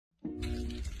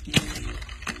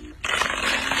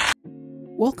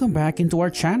Welcome back into our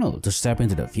channel to step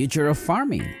into the future of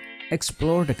farming.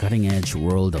 Explore the cutting-edge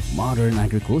world of modern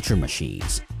agriculture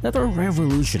machines that are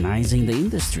revolutionizing the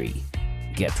industry.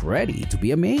 Get ready to be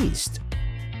amazed.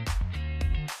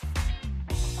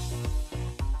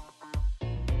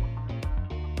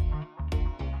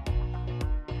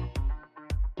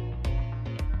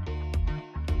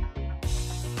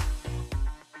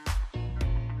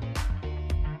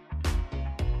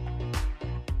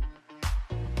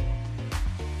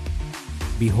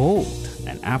 Behold,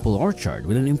 an apple orchard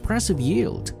with an impressive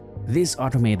yield. This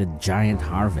automated giant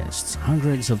harvests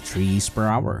hundreds of trees per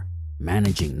hour,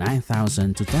 managing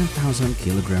 9,000 to 10,000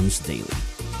 kilograms daily,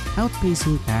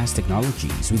 outpacing past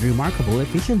technologies with remarkable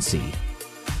efficiency.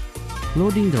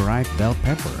 Loading the ripe bell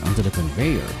pepper onto the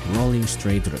conveyor, rolling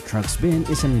straight to the truck's bin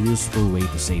is an useful way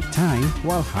to save time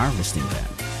while harvesting them.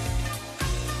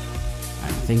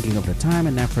 I'm thinking of the time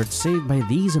and effort saved by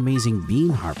these amazing bean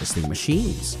harvesting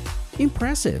machines.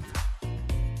 Impressive!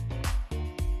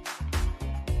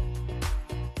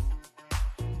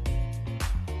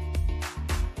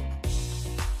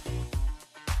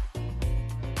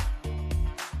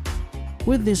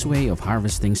 With this way of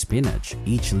harvesting spinach,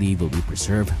 each leaf will be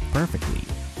preserved perfectly.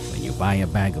 When you buy a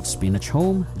bag of spinach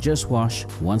home, just wash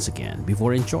once again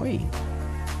before enjoying.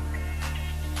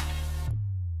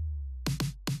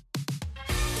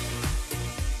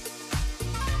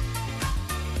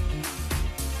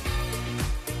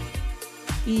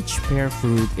 Each pear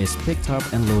fruit is picked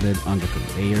up and loaded on the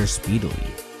conveyor speedily.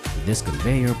 This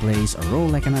conveyor plays a role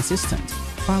like an assistant,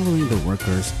 following the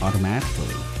workers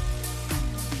automatically.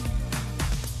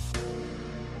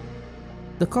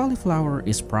 The cauliflower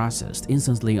is processed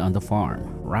instantly on the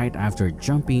farm, right after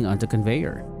jumping onto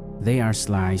conveyor. They are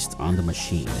sliced on the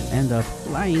machine and end up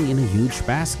lying in a huge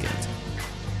basket.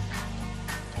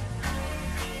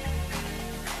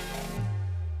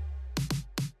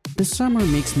 The summer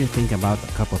makes me think about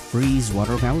a cup of freeze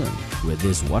watermelon. With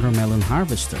this watermelon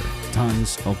harvester,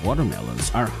 tons of watermelons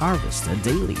are harvested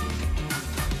daily.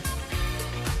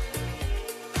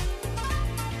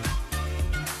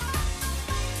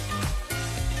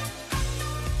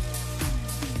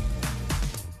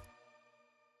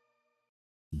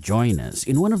 Join us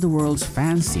in one of the world's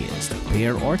fanciest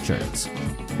pear orchards,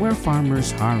 where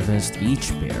farmers harvest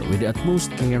each pear with the utmost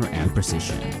care and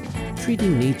precision,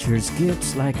 treating nature's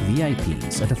gifts like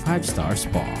VIPs at a 5-star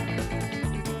spa.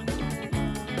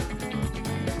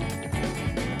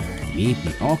 Meet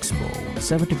the Oxbow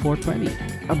 7420,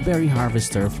 a berry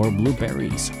harvester for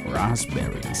blueberries,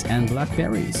 raspberries, and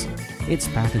blackberries. Its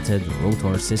patented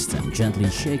rotor system gently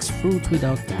shakes fruit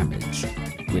without damage.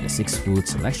 With a 6-foot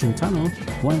selection tunnel,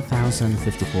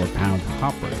 1,054-pound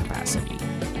hopper capacity,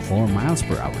 4 miles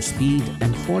per hour speed,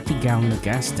 and 40-gallon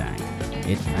gas tank,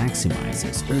 it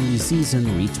maximizes early season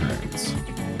returns.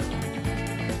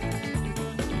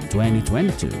 In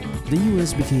 2022, the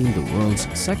US became the world's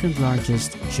second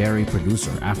largest cherry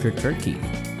producer after Turkey,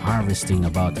 harvesting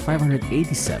about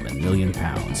 587 million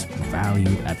pounds,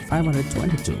 valued at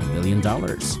 $522 million.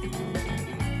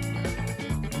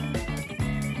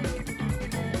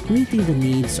 Meeting the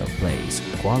needs of place,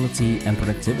 quality, and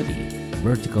productivity,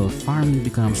 vertical farming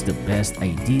becomes the best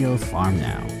ideal farm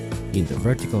now. In the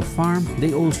vertical farm,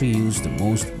 they also use the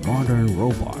most modern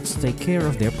robots to take care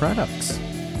of their products.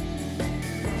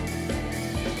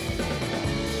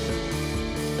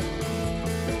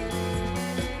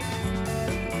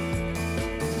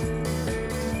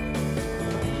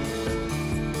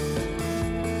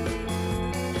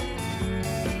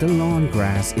 The lawn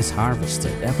grass is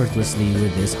harvested effortlessly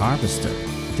with this harvester,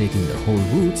 taking the whole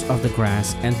roots of the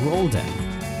grass and roll them.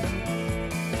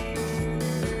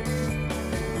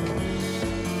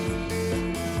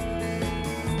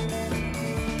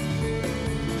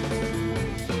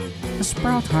 A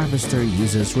sprout harvester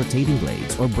uses rotating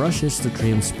blades or brushes to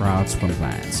trim sprouts from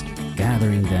plants,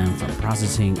 gathering them from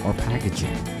processing or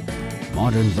packaging.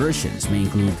 Modern versions may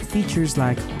include features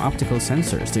like optical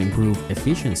sensors to improve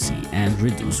efficiency and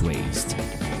reduce waste.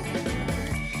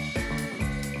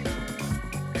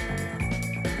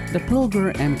 The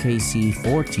Ploger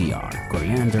MKC4TR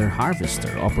coriander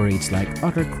harvester operates like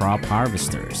other crop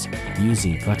harvesters,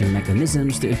 using cutting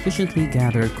mechanisms to efficiently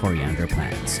gather coriander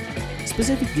plants.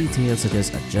 Specific details such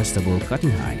as adjustable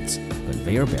cutting heights,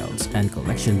 conveyor belts, and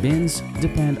collection bins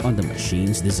depend on the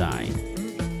machine's design.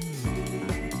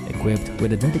 Equipped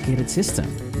with a dedicated system,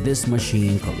 this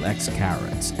machine collects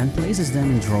carrots and places them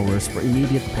in drawers for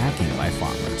immediate packing by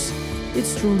farmers.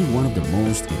 It's truly one of the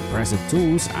most impressive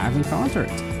tools I've encountered.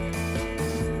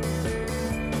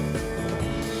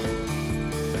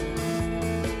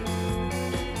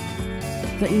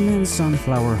 The immense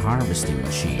sunflower harvesting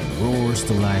machine roars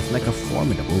to life like a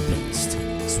formidable beast,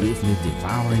 swiftly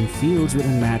devouring fields with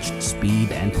unmatched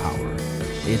speed and power.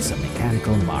 It's a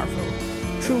mechanical marvel,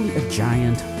 truly a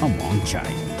giant among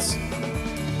giants.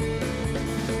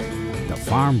 The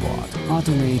FarmBot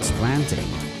automates planting,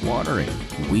 watering,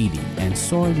 weeding, and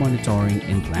soil monitoring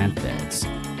in plant beds.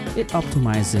 It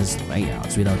optimizes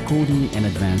layouts without coding and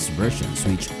advanced version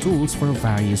switch tools for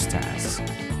various tasks.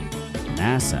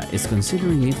 NASA is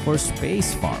considering it for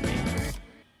space farming.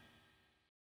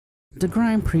 The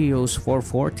Grime Prios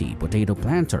 440 potato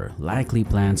planter likely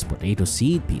plants potato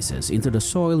seed pieces into the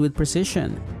soil with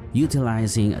precision,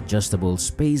 utilizing adjustable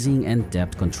spacing and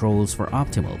depth controls for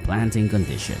optimal planting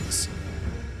conditions.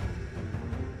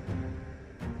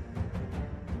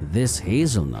 This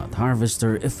hazelnut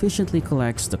harvester efficiently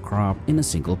collects the crop in a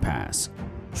single pass.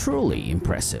 Truly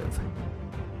impressive.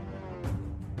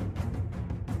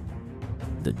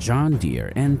 The John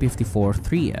Deere N54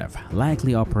 3F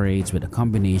likely operates with a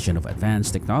combination of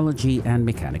advanced technology and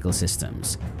mechanical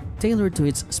systems, tailored to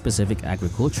its specific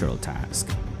agricultural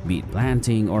task, be it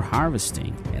planting or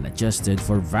harvesting, and adjusted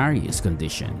for various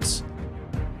conditions.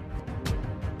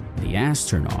 The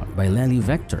Astronaut by Lely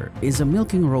Vector is a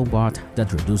milking robot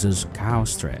that reduces cow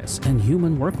stress and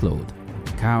human workload.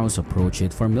 Cows approach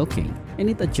it for milking, and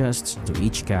it adjusts to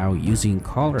each cow using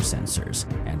color sensors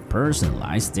and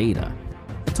personalized data.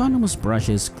 Autonomous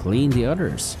brushes clean the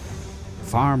others.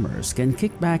 Farmers can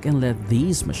kick back and let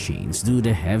these machines do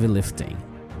the heavy lifting,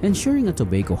 ensuring a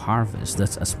tobacco harvest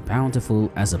that's as bountiful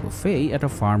as a buffet at a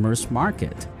farmer's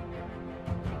market.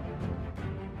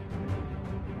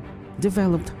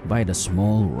 Developed by the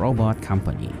Small Robot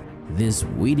Company, this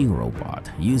weeding robot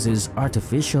uses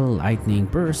artificial lightning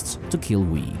bursts to kill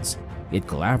weeds. It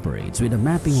collaborates with a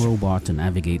mapping robot to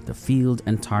navigate the field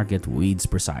and target weeds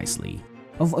precisely,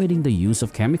 avoiding the use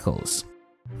of chemicals.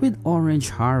 With orange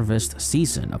harvest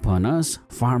season upon us,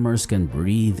 farmers can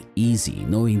breathe easy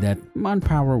knowing that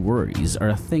manpower worries are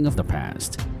a thing of the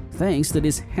past, thanks to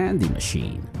this handy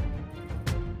machine.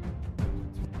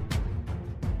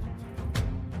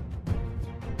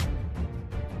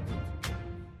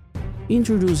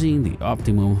 Introducing the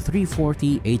Optimum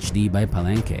 340 HD by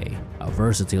Palenque, a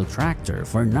versatile tractor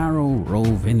for narrow row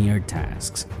vineyard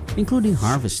tasks, including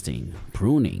harvesting,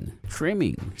 pruning,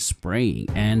 trimming, spraying,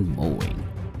 and mowing.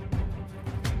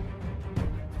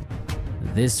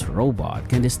 This robot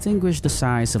can distinguish the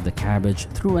size of the cabbage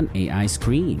through an AI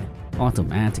screen,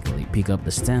 automatically pick up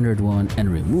the standard one,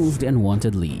 and remove the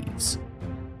unwanted leaves.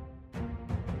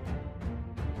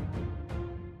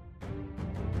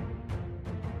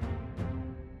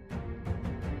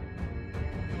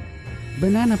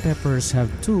 Banana peppers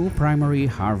have two primary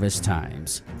harvest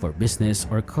times, for business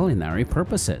or culinary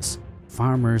purposes.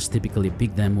 Farmers typically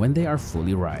pick them when they are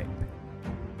fully ripe.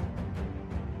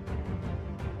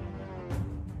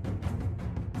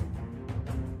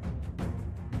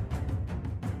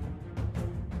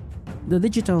 The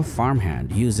digital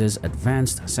farmhand uses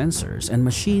advanced sensors and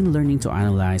machine learning to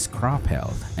analyze crop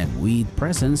health and weed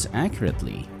presence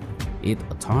accurately. It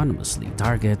autonomously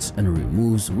targets and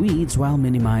removes weeds while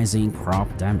minimizing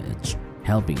crop damage,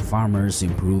 helping farmers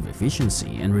improve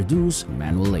efficiency and reduce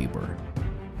manual labor.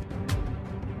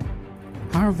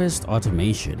 Harvest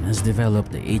Automation has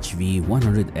developed the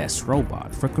HV100S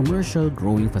robot for commercial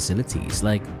growing facilities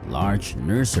like large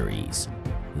nurseries.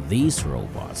 These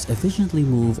robots efficiently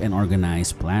move and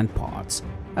organize plant pots,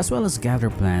 as well as gather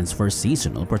plants for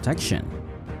seasonal protection.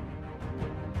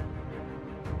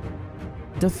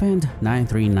 The Fend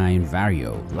 939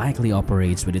 Vario likely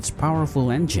operates with its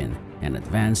powerful engine and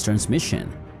advanced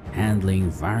transmission, handling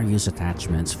various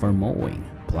attachments for mowing,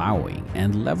 plowing,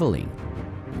 and leveling.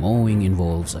 Mowing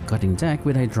involves a cutting deck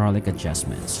with hydraulic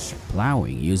adjustments,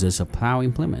 plowing uses a plow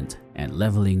implement, and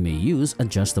leveling may use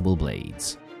adjustable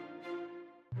blades.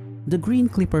 The Green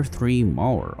Clipper 3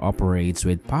 mower operates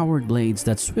with powered blades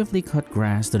that swiftly cut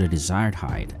grass to the desired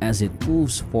height as it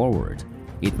moves forward.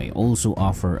 It may also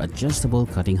offer adjustable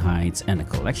cutting heights and a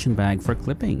collection bag for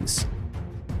clippings.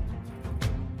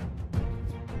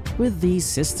 With these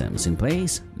systems in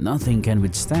place, nothing can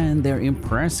withstand their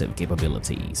impressive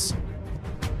capabilities.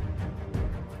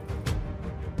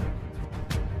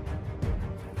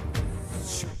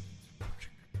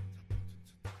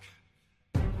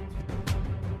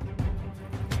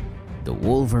 The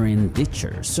Wolverine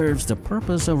Ditcher serves the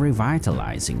purpose of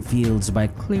revitalizing fields by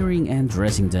clearing and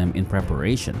dressing them in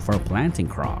preparation for planting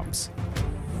crops.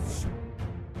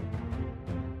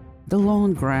 The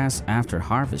lawn grass after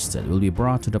harvested will be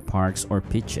brought to the parks or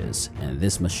pitches, and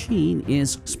this machine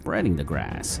is spreading the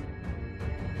grass.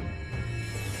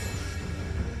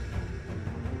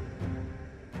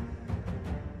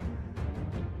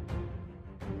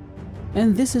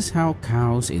 And this is how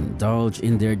cows indulge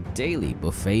in their daily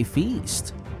buffet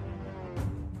feast.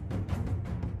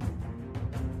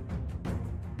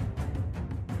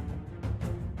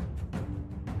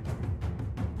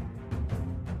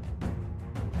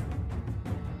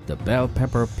 The bell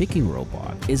pepper picking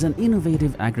robot is an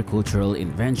innovative agricultural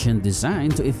invention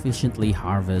designed to efficiently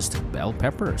harvest bell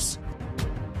peppers.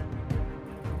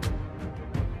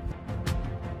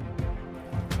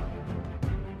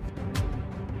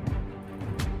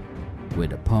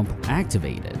 With a pump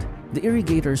activated, the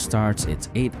irrigator starts its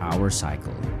 8-hour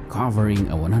cycle, covering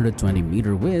a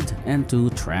 120-meter width and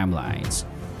 2 tram lines.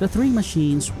 The 3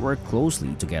 machines work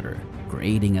closely together,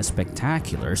 creating a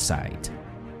spectacular sight.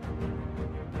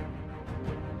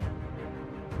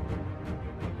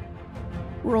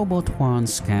 Robot 1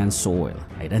 scans soil,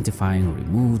 identifying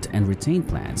removed and retained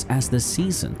plants as the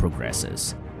season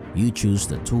progresses. You choose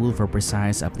the tool for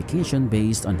precise application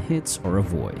based on hits or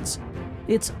avoids.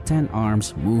 Its 10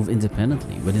 arms move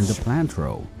independently within the plant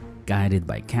row, guided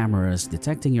by cameras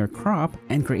detecting your crop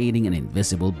and creating an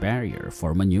invisible barrier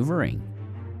for maneuvering.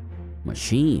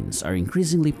 Machines are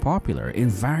increasingly popular in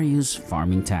various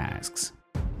farming tasks.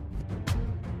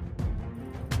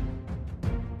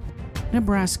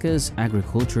 Nebraska's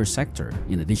agriculture sector,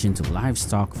 in addition to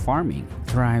livestock farming,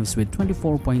 thrives with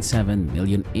 24.7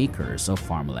 million acres of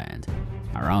farmland.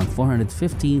 Around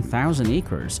 415,000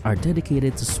 acres are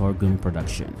dedicated to sorghum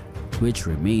production, which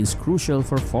remains crucial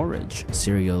for forage,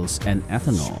 cereals, and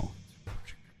ethanol.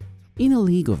 In a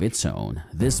league of its own,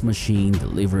 this machine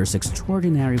delivers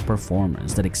extraordinary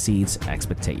performance that exceeds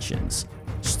expectations.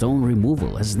 Stone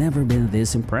removal has never been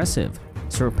this impressive,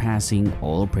 surpassing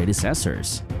all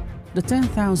predecessors. The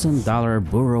 $10,000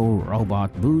 burrow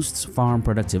robot boosts farm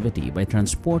productivity by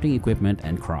transporting equipment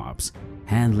and crops,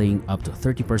 handling up to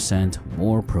 30%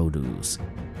 more produce.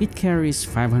 It carries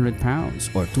 500 pounds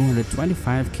or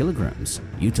 225 kilograms,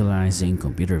 utilizing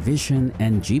computer vision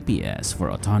and GPS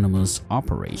for autonomous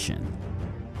operation.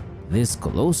 This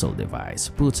colossal device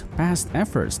puts past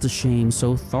efforts to shame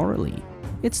so thoroughly.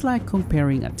 It's like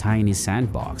comparing a tiny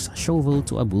sandbox shovel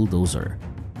to a bulldozer.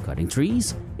 Cutting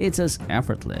trees, it's as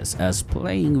effortless as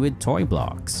playing with toy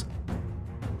blocks.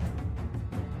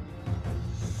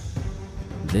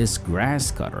 This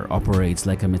grass cutter operates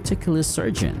like a meticulous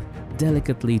surgeon,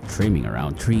 delicately trimming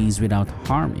around trees without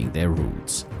harming their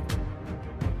roots.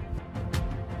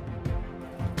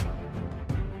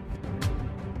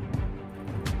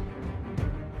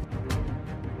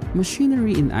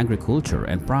 Machinery in agriculture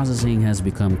and processing has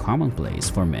become commonplace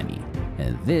for many,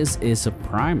 and this is a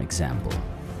prime example.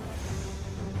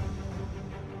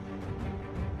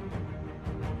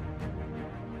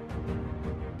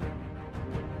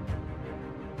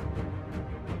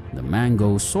 The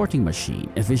mango sorting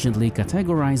machine efficiently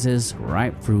categorizes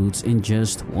ripe fruits in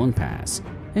just one pass,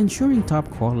 ensuring top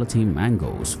quality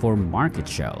mangoes for market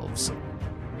shelves.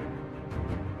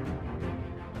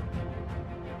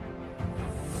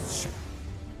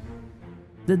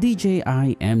 The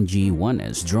DJI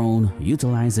MG-1S drone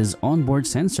utilizes onboard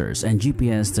sensors and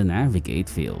GPS to navigate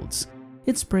fields.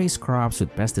 It sprays crops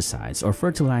with pesticides or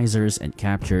fertilizers and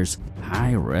captures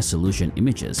high-resolution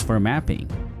images for mapping.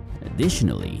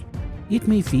 Additionally, it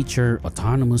may feature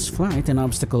autonomous flight and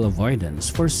obstacle avoidance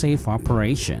for safe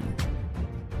operation.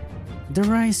 The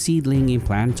rice seedling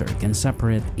implanter can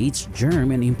separate each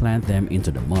germ and implant them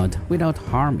into the mud without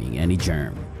harming any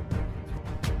germ.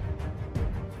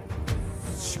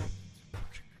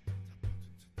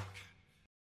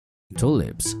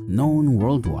 Tulips, known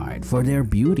worldwide for their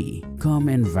beauty, come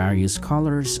in various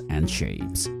colors and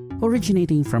shapes.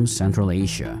 Originating from Central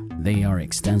Asia, they are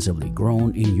extensively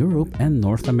grown in Europe and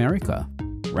North America,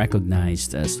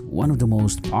 recognized as one of the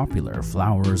most popular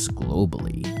flowers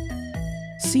globally.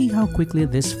 See how quickly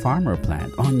this farmer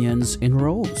plant onions in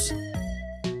rows.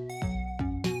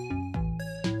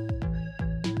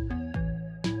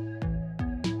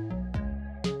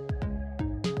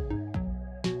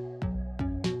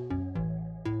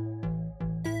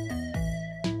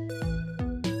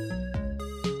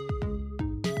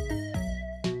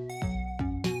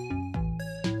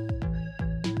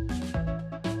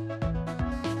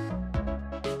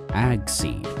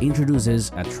 AgSeed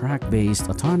introduces a track-based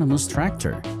autonomous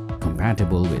tractor,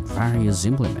 compatible with various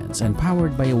implements and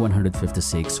powered by a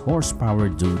 156 horsepower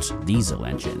Deutz diesel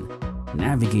engine.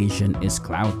 Navigation is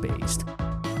cloud-based,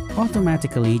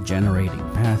 automatically generating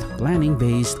path planning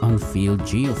based on field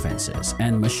geofences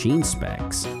and machine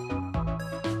specs.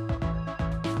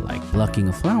 Like plucking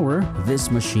a flower,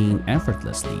 this machine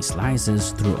effortlessly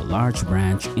slices through a large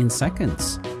branch in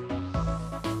seconds.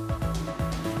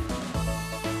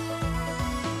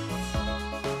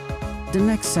 The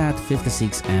NexSat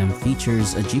 56M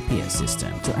features a GPS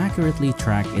system to accurately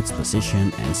track its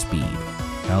position and speed,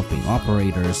 helping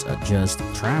operators adjust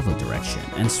travel direction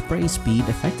and spray speed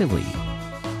effectively.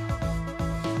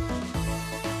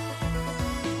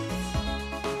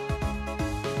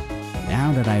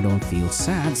 Now that I don't feel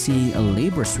sad seeing a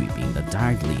labor sweeping the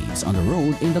dyed leaves on the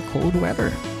road in the cold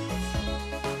weather.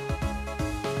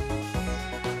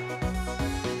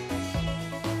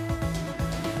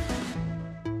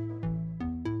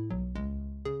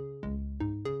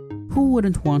 Who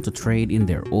wouldn't want to trade in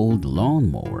their old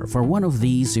lawnmower for one of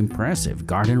these impressive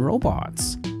garden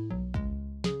robots?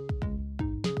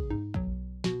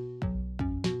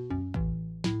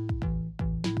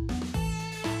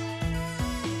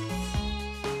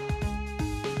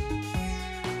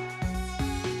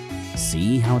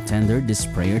 See how tender this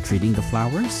sprayer treating the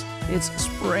flowers? It's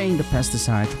spraying the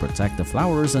pesticide to protect the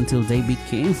flowers until they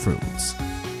became fruits.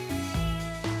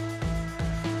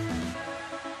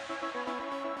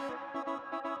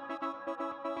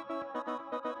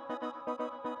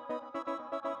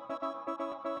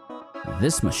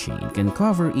 This machine can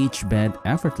cover each bed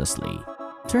effortlessly,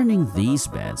 turning these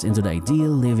beds into the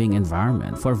ideal living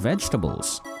environment for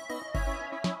vegetables.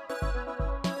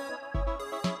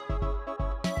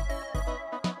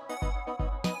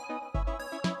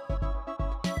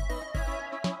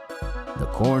 The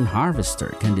corn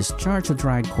harvester can discharge the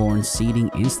dried corn seeding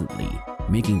instantly,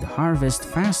 making the harvest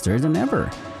faster than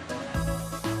ever.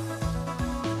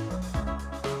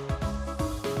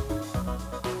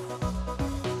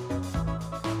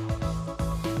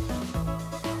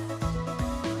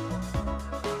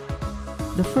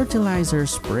 The fertilizer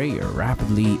sprayer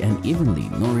rapidly and evenly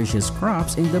nourishes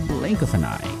crops in the blink of an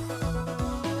eye.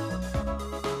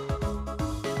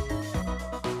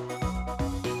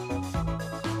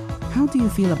 How do you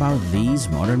feel about these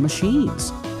modern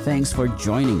machines? Thanks for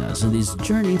joining us on this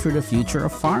journey through the future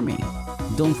of farming.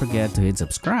 Don't forget to hit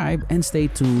subscribe and stay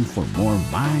tuned for more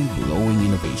mind-blowing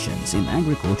innovations in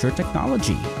agriculture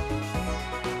technology.